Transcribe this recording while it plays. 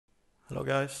Hello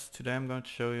guys, today I'm going to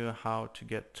show you how to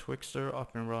get Twixtor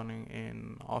up and running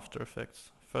in After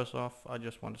Effects. First off, I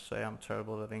just want to say I'm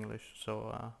terrible at English,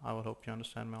 so I will hope you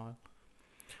understand me all.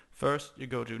 First, you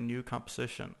go to New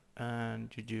Composition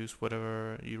and you use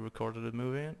whatever you recorded the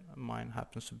movie in. Mine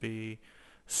happens to be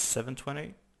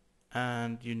 720,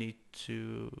 and you need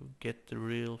to get the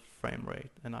real frame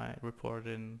rate, and I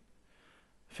reported in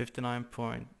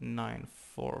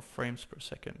 59.94 frames per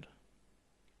second.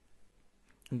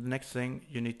 And the next thing,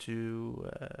 you need to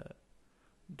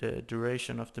the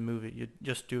duration of the movie. You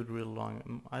just do it real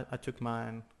long. I took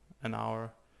mine an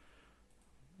hour.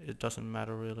 It doesn't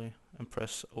matter really. And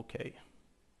press OK.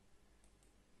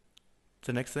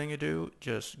 The next thing you do,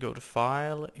 just go to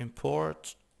File,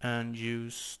 Import, and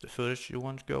use the footage you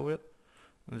want to go with.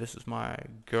 And this is my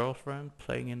girlfriend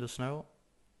playing in the snow.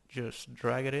 Just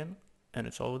drag it in, and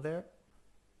it's over there.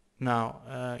 Now,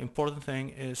 important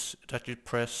thing is that you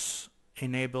press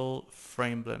Enable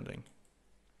Frame Blending.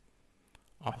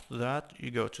 After that, you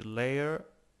go to Layer,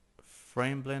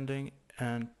 Frame Blending,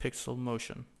 and Pixel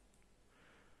Motion.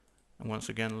 And once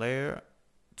again, Layer,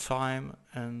 Time,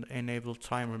 and Enable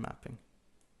Time Remapping.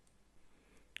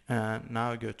 And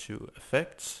now you go to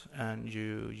Effects, and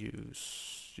you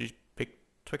pick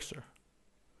Twixtor.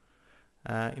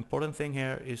 Important thing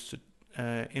here is to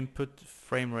input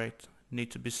frame rate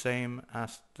need to be same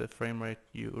as the frame rate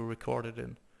you recorded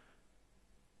in.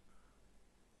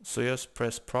 So just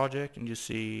press project and you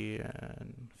see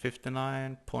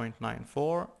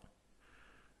 59.94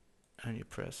 and you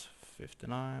press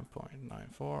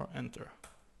 59.94, enter.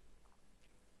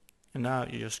 And now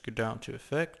you just go down to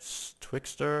effects,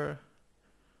 Twixtor,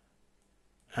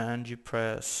 and you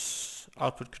press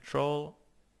output control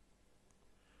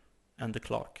and the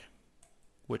clock,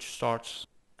 which starts.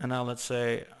 And now let's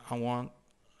say I want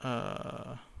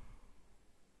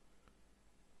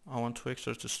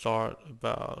Twixtor to start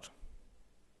about,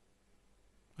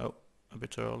 a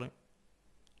bit early.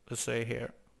 Let's say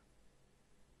here.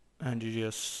 And you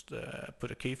just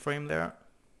put a keyframe there.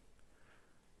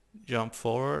 Jump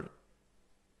forward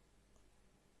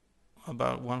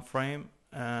about 1 frame.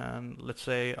 And let's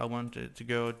say I want it to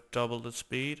go double the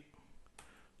speed,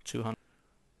 200.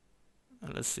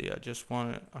 And let's see, I just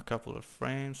want a couple of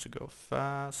frames to go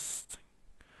fast.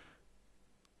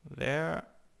 There.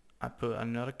 I put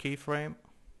another keyframe,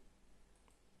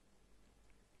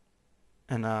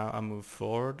 and now I move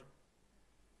forward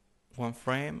 1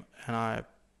 frame, and I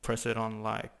press it on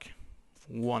like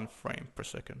 1 frame per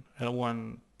second, at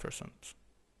 1%.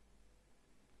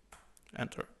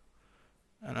 Enter.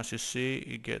 And as you see,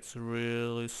 it gets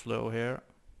really slow here.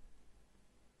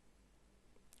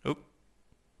 Oop.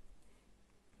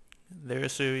 There you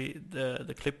see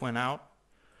the clip went out.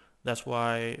 That's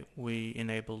why we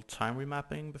enabled time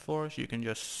remapping before, so you can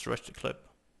just stretch the clip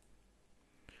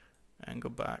and go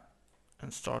back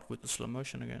and start with the slow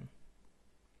motion again.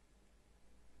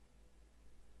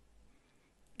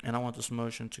 And I want this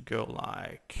motion to go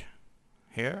like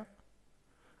here.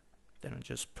 Then I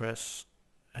just press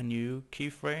a new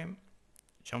keyframe,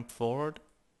 jump forward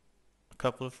a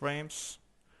couple of frames,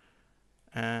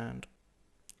 and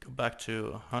go back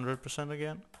to 100%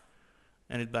 again,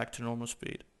 and it back to normal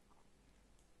speed.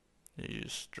 You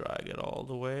just drag it all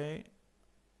the way,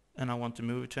 and I want the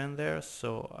movie to end there,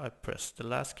 so I press the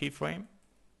last keyframe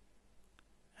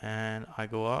and I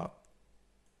go up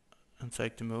and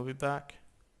take the movie back.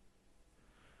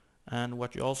 And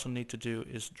what you also need to do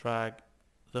is drag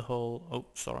the whole,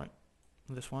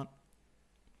 this one,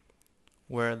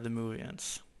 where the movie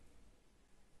ends.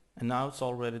 And now it's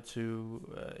all ready to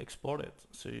export it,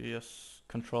 so you just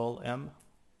Control M.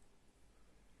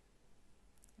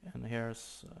 And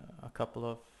here's a couple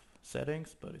of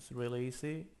settings, but it's really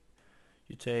easy.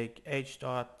 You take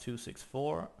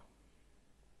H.264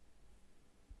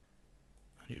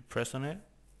 and you press on it.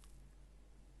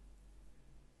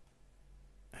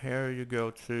 Here you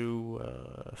go to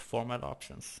format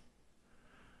options.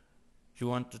 You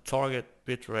want the target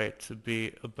bitrate to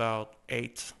be about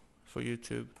 8 for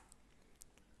YouTube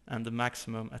and the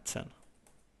maximum at 10.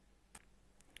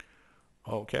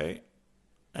 Okay.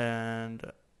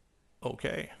 And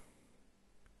OK.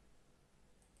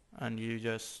 And you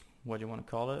just, what do you want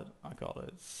to call it? I call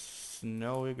it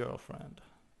Snowy Girlfriend.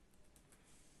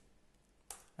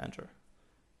 Enter.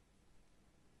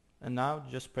 And now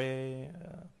just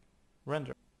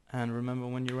render. And remember,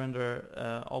 when you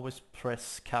render, always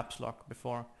press caps lock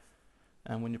before.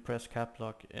 And when you press caps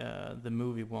lock, the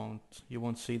movie you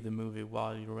won't see the movie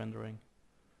while you're rendering.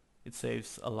 It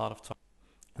saves a lot of time.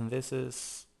 And this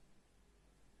is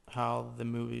how the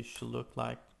movie should look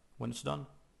like when it's done.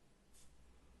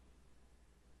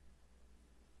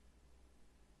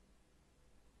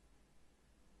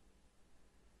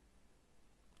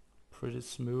 pretty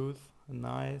smooth and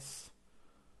nice.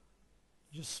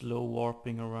 Just slow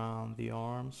warping around the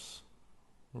arms,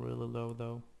 really low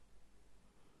though.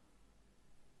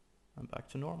 And back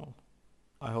to normal.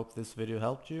 I hope this video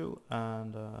helped you,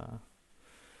 and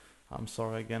I'm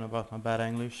sorry again about my bad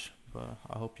English, but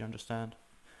I hope you understand.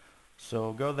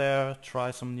 So go there,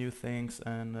 try some new things,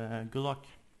 and good luck.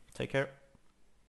 Take care.